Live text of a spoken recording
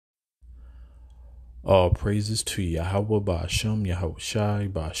All praises to Yahweh Ba'ashem, Yahweh Shai,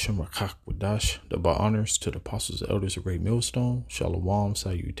 Ba'ashem Rakak Wadash, the honors to the apostles and elders of Great Millstone, Shalom,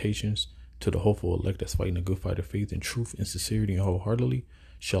 salutations to the hopeful elect that's fighting a good fight of faith and truth and sincerity and wholeheartedly.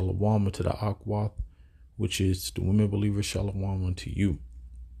 Shalom to the Akwath, which is the women believers, Shalom unto you.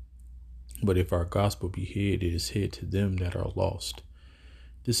 But if our gospel be hid, it is hid to them that are lost.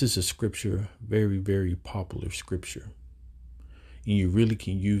 This is a scripture, very, very popular scripture. And you really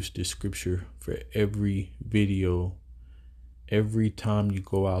can use this scripture for every video. Every time you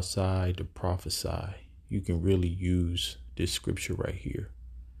go outside to prophesy, you can really use this scripture right here.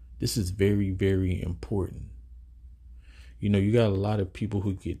 This is very, very important. You know, you got a lot of people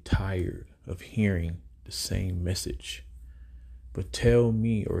who get tired of hearing the same message. But tell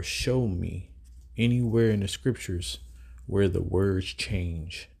me or show me anywhere in the scriptures where the words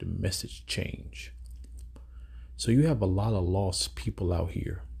change, the message change. So you have a lot of lost people out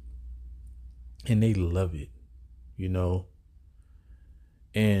here and they love it, you know.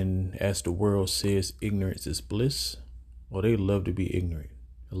 And as the world says, ignorance is bliss. Well, they love to be ignorant.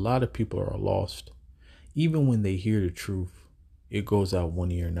 A lot of people are lost. Even when they hear the truth, it goes out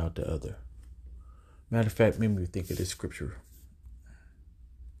one ear and out the other. Matter of fact, made me think of this scripture.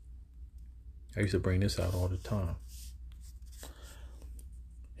 I used to bring this out all the time.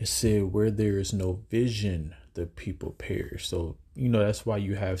 It said, where there is no vision, the people perish. So, you know, that's why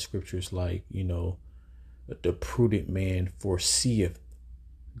you have scriptures like, you know, the prudent man foreseeth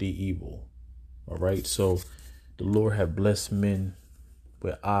the evil. All right. So the Lord have blessed men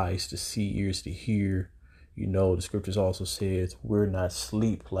with eyes to see, ears to hear. You know, the scriptures also says we're not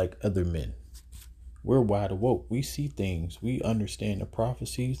sleep like other men. We're wide awoke. We see things. We understand the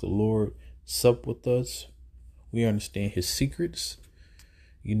prophecies. The Lord sup with us. We understand his secrets.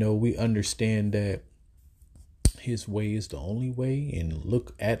 You know, we understand that his way is the only way, and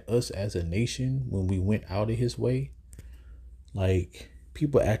look at us as a nation when we went out of his way. Like,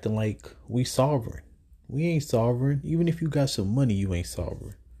 people acting like we sovereign. We ain't sovereign. Even if you got some money, you ain't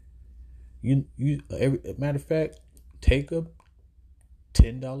sovereign. Matter of fact, take a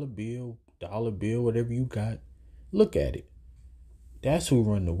 $10 bill, dollar bill, whatever you got. Look at it. That's who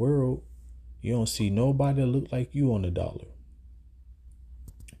run the world. You don't see nobody that look like you on the dollar.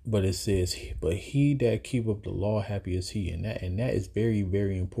 But it says, but he that keepeth the law, happy is he. And that is very,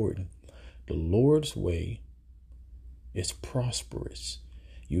 very important. The Lord's way is prosperous.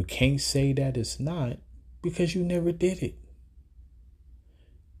 You can't say that it's not because you never did it.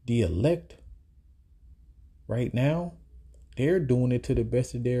 The elect right now, they're doing it to the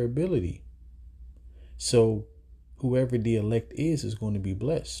best of their ability. So whoever the elect is going to be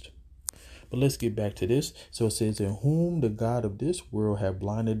blessed. But let's get back to this. So it says, in whom the God of this world have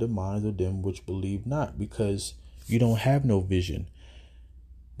blinded the minds of them which believe not, because you don't have no vision.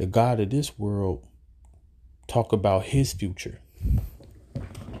 The God of this world talk about his future.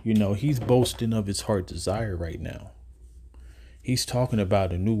 You know, he's boasting of his heart desire right now. He's talking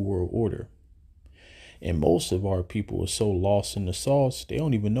about a new world order. And most of our people are so lost in the sauce, they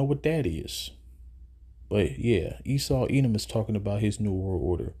don't even know what that is. But yeah, Esau Edom is talking about his new world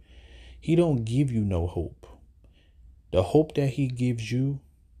order. He don't give you no hope. The hope that he gives you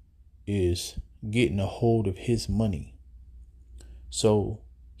is getting a hold of his money. So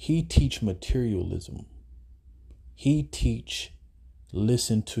he teach materialism. He teach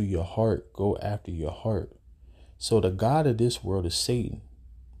listen to your heart, go after your heart. So the God of this world is Satan,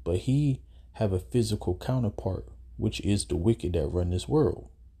 but he have a physical counterpart, which is the wicked that run this world.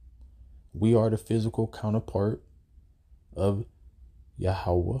 We are the physical counterpart of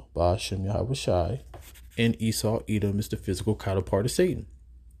Yahweh, Ba'ashem, Yahweh Shai, and Esau Edom is the physical counterpart of Satan.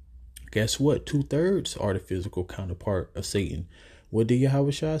 Guess what? 2/3 are the physical counterpart of Satan. What did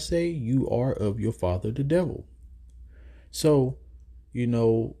Yahweh Shai say? You are of your father, the devil. So, you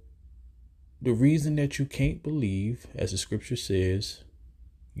know, the reason that you can't believe, as the scripture says,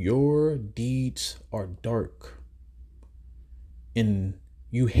 your deeds are dark and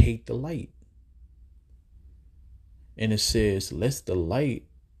you hate the light. And it says, lest the light,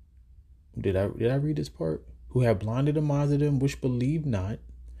 did I read this part? Who have blinded the minds of them which believe not,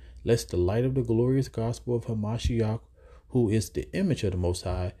 lest the light of the glorious gospel of Hamashiach, who is the image of the Most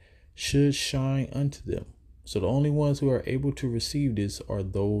High, should shine unto them. So the only ones who are able to receive this are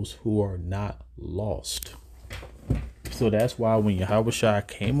those who are not lost. So that's why when Yahweh Shai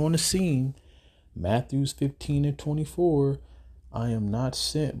came on the scene, Matthews 15:24, I am not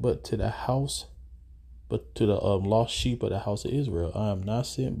sent but to the lost sheep of the house of Israel. I am not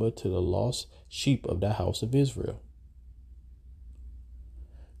sent but to the lost sheep of the house of Israel.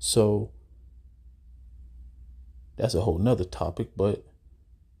 So that's a whole nother topic, but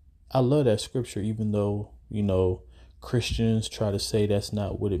I love that scripture, even though, Christians try to say that's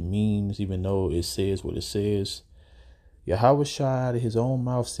not what it means, even though it says what it says. Yahweh Shai out of his own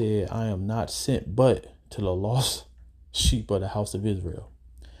mouth said, I am not sent but to the lost sheep of the house of Israel.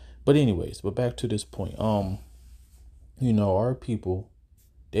 But back to this point. Our people,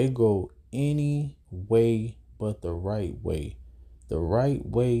 they go any way but the right way. The right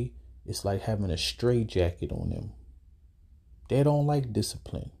way is like having a straitjacket on them. They don't like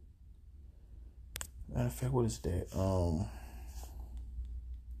discipline. Matter of fact, what is that? I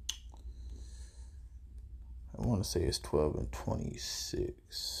want to say it's 12 and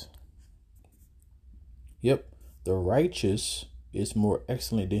 26. Yep. The righteous is more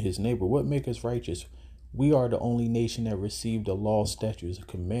excellent than his neighbor. What makes us righteous? We are the only nation that received the law, statutes, and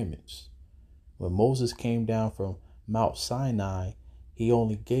commandments. When Moses came down from Mount Sinai, he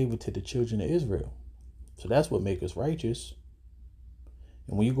only gave it to the children of Israel. So that's what makes us righteous.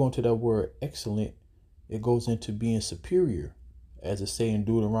 And when you go into that word excellent, it goes into being superior. As it say in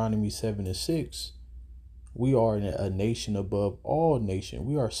Deuteronomy 7 and 6, we are a nation above all nations.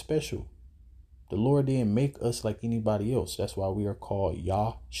 We are special. The Lord didn't make us like anybody else. That's why we are called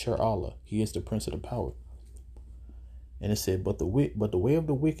Yah Shar-Allah. He is the prince of the power. And it said, but the way of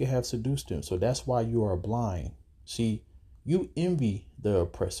the wicked have seduced him. So that's why you are blind. See, you envy the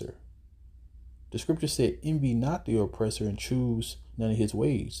oppressor. The scripture said, envy not the oppressor and choose none of his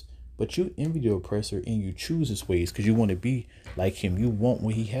ways. But you envy the oppressor and you choose his ways because you want to be like him. You want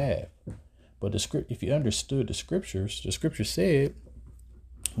what he have. But if you understood the scripture said,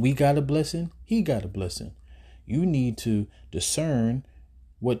 we got a blessing, he got a blessing. You need to discern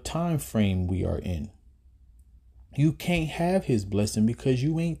what time frame we are in. You can't have his blessing because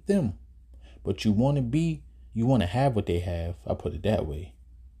you ain't them. But you want to have what they have. I put it that way.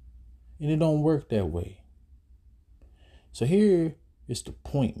 And it don't work that way. So here is the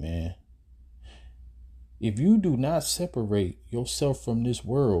point, man. If you do not separate yourself from this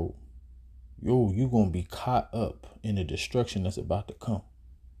world, you're going to be caught up in the destruction that's about to come.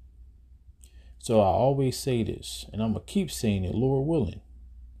 So I always say this, and I'm going to keep saying it, Lord willing.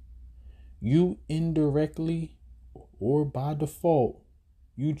 You indirectly or by default,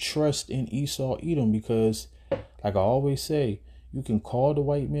 you trust in Esau, Edom, because like I always say, you can call the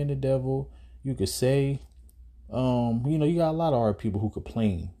white man the devil. You could say, you got a lot of our people who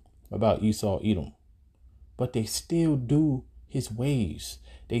complain about Esau, Edom, but they still do his ways.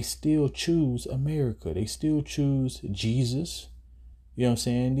 They still choose America. They still choose Jesus. You know what I'm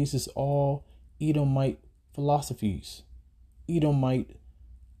saying? This is all Edomite philosophies, Edomite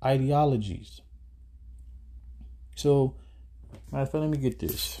ideologies. So, matter of fact, let me get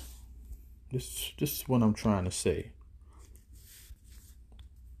this. This is what I'm trying to say.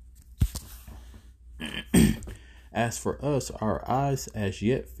 As for us, our eyes as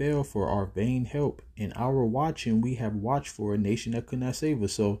yet fail for our vain help. In our watching, we have watched for a nation that could not save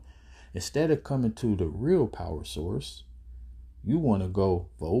us. So instead of coming to the real power source, you want to go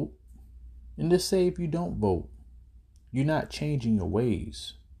vote. And just say if you don't vote, you're not changing your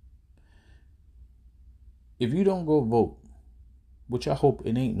ways. If you don't go vote, which I hope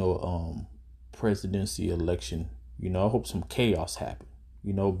it ain't no presidency election, I hope some chaos happen,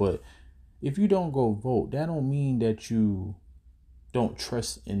 but if you don't go vote, that don't mean that you don't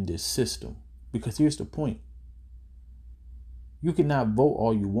trust in this system. Because here's the point. You cannot vote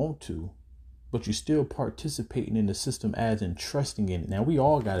all you want to, but you're still participating in the system as in trusting in it. Now, we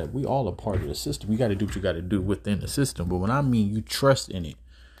all are part of the system. You got to do what you got to do within the system. But when I mean you trust in it,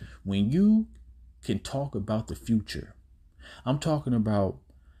 when you can talk about the future, I'm talking about,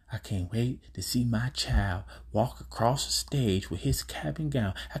 I can't wait to see my child walk across the stage with his cap and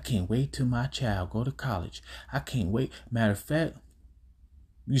gown. I can't wait till my child go to college. I can't wait. Matter of fact,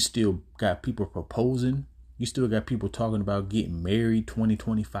 you still got people proposing. You still got people talking about getting married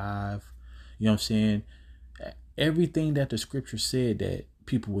 2025. You know what I'm saying? Everything that the scripture said that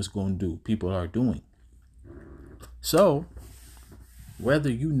people was going to do, people are doing. So, whether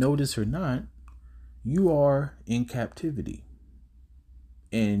you notice or not, you are in captivity.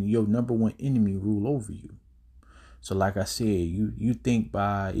 And your number one enemy rule over you. So like I said, you think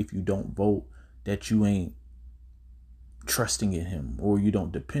by if you don't vote that you ain't trusting in him or you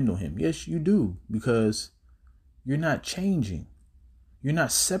don't depend on him. Yes, you do, because you're not changing. You're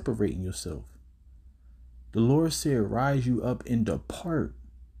not separating yourself. The Lord said, rise you up and depart,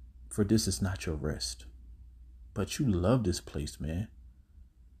 for this is not your rest. But you love this place, man.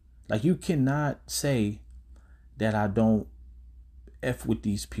 Like, you cannot say that I don't F with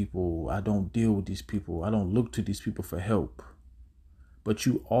these people, I don't deal with these people, I don't look to these people for help. But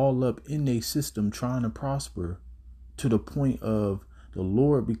you all up in a system trying to prosper to the point of the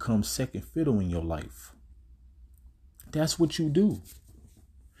Lord becomes second fiddle in your life. That's what you do.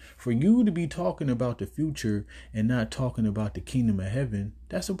 For you to be talking about the future and not talking about the kingdom of heaven,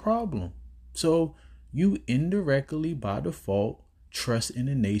 that's a problem. So you indirectly, by default, trust in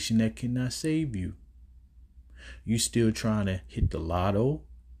a nation that cannot save you. You still trying to hit the lotto.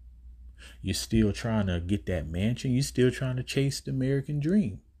 You're still trying to get that mansion. You're still trying to chase the American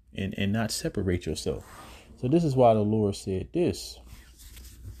dream and not separate yourself. So this is why the Lord said this.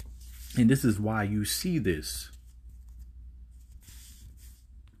 And this is why you see this.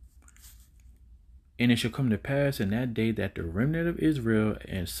 And it shall come to pass in that day that the remnant of Israel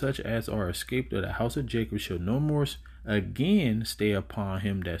and such as are escaped of the house of Jacob shall no more again stay upon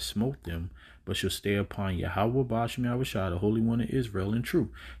him that smote them, but shall stay upon Yahweh Ba'ashem Yahushua, the Holy One of Israel, in truth.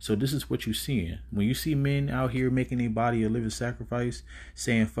 So this is what you're seeing. When you see men out here making their body a living sacrifice,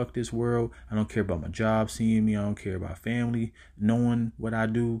 saying, fuck this world, I don't care about my job seeing me, I don't care about family, knowing what I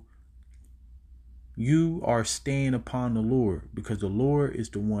do, you are staying upon the Lord, because the Lord is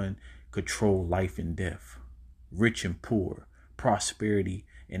the one control life and death, rich and poor, prosperity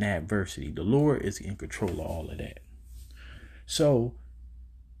and adversity. The Lord is in control of all of that. So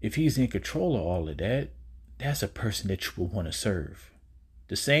if he's in control of all of that, that's a person that you will want to serve.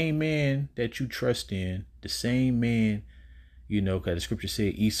 The same man that you trust in, the same man, because the scripture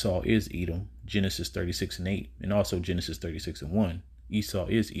said Esau is Edom, Genesis 36:8, and also Genesis 36:1. Esau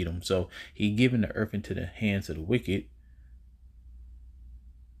is Edom. So he given the earth into the hands of the wicked.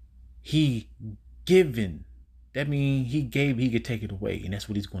 He given. That means he gave, he could take it away. And that's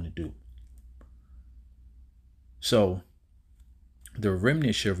what he's going to do. So the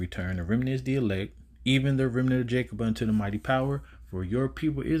remnant shall return. The remnant is the elect. Even the remnant of Jacob unto the mighty power. For your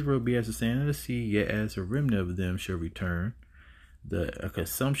people Israel be as the sand of the sea. Yet as a remnant of them shall return. The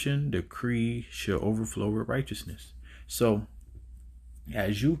consumption decree shall overflow with righteousness. So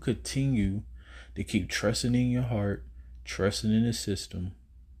as you continue to keep trusting in your heart, trusting in the system,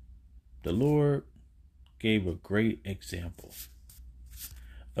 the Lord gave a great example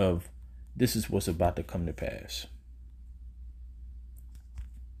of this is what's about to come to pass.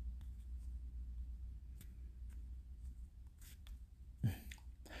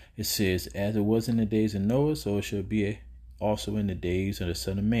 It says, as it was in the days of Noah, so it shall be also in the days of the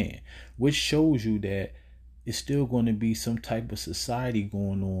Son of Man, which shows you that it's still going to be some type of society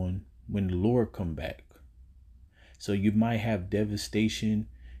going on when the Lord come back. So you might have devastation,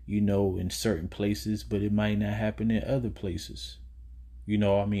 in certain places, but it might not happen in other places.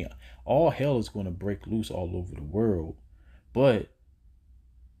 All hell is going to break loose all over the world. But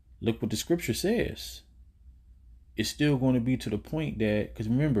look what the scripture says. It's still going to be to the point that, because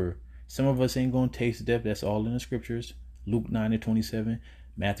remember, some of us ain't going to taste death. That's all in the scriptures. Luke 9:27,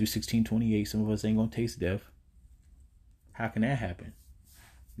 Matthew 16:28. Some of us ain't going to taste death. How can that happen?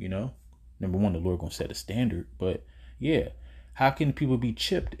 Number one, the Lord going to set a standard. But yeah, how can people be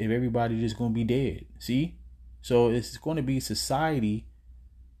chipped if everybody just going to be dead? See? So it's going to be society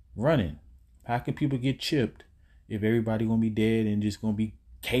running. How can people get chipped if everybody going to be dead and just going to be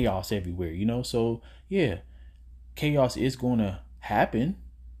chaos everywhere? So yeah, chaos is going to happen.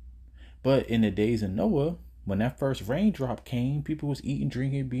 But in the days of Noah, when that first raindrop came, people was eating,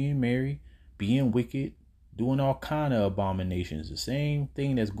 drinking, being merry, being wicked, doing all kind of abominations. The same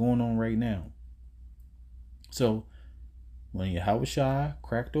thing that's going on right now. So when Yahushua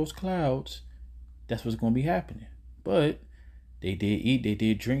cracked those clouds, that's what's going to be happening. But they did eat, they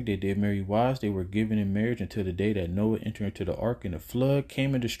did drink, they did marry wives, they were given in marriage until the day that Noah entered into the ark and the flood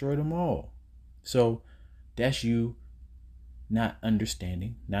came and destroyed them all. So that's you not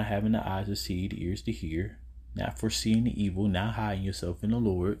understanding, not having the eyes to see, the ears to hear, not foreseeing the evil, not hiding yourself in the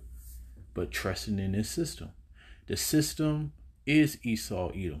Lord, but trusting in this system. The system is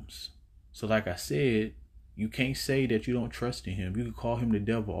Esau Edom's. So like I said, you can't say that you don't trust in him. You can call him the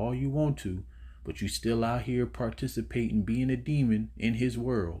devil all you want to, but you still out here participating, being a demon in his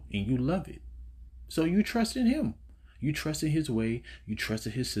world, and you love it. So you trust in him. You trust in his way. You trust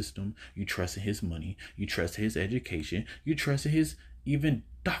in his system. You trust in his money. You trust in his education. You trust in his even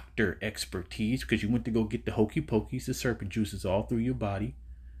doctor expertise, because you went to go get the hokey pokeys, the serpent juices all through your body.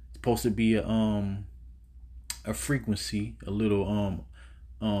 It's supposed to be a frequency, a little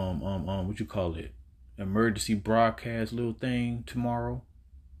what you call it, emergency broadcast little thing tomorrow.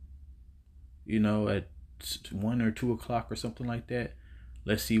 At 1 or 2 o'clock or something like that.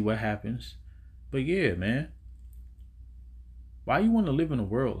 Let's see what happens. But yeah, man, why you want to live in a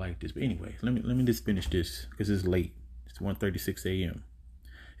world like this? But anyway, let me just finish this because it's late. It's 1:36 a.m.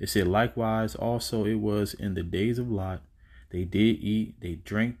 It said, likewise, also it was in the days of Lot. They did eat, they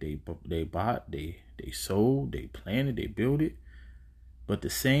drank, they bought, they sold, they planted, they built it. But the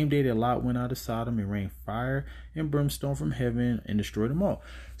same day that Lot went out of Sodom, and rained fire and brimstone from heaven and destroyed them all.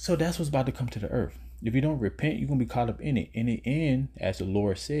 So that's what's about to come to the earth. If you don't repent, you're going to be caught up in it. In the end, as the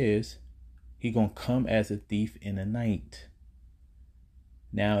Lord says, He's going to come as a thief in the night.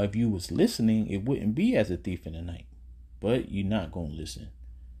 Now, if you was listening, it wouldn't be as a thief in the night. But you're not going to listen.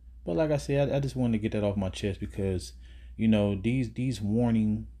 But like I said, I just wanted to get that off my chest because, you know, these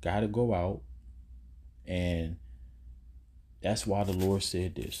warning got to go out. And that's why the Lord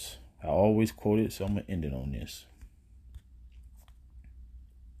said this. I always quote it, so I'm going to end it on this.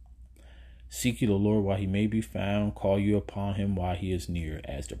 Seek ye the Lord while he may be found. Call you upon him while he is near.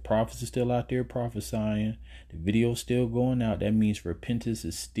 As the prophets are still out there prophesying, the video's still going out. That means repentance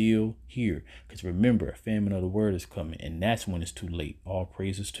is still here. Because remember, a famine of the word is coming. And that's when it's too late. All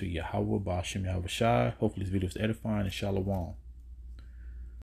praises to Yahweh Ba'ashem Yahushai. Hopefully this video is edifying and shalom.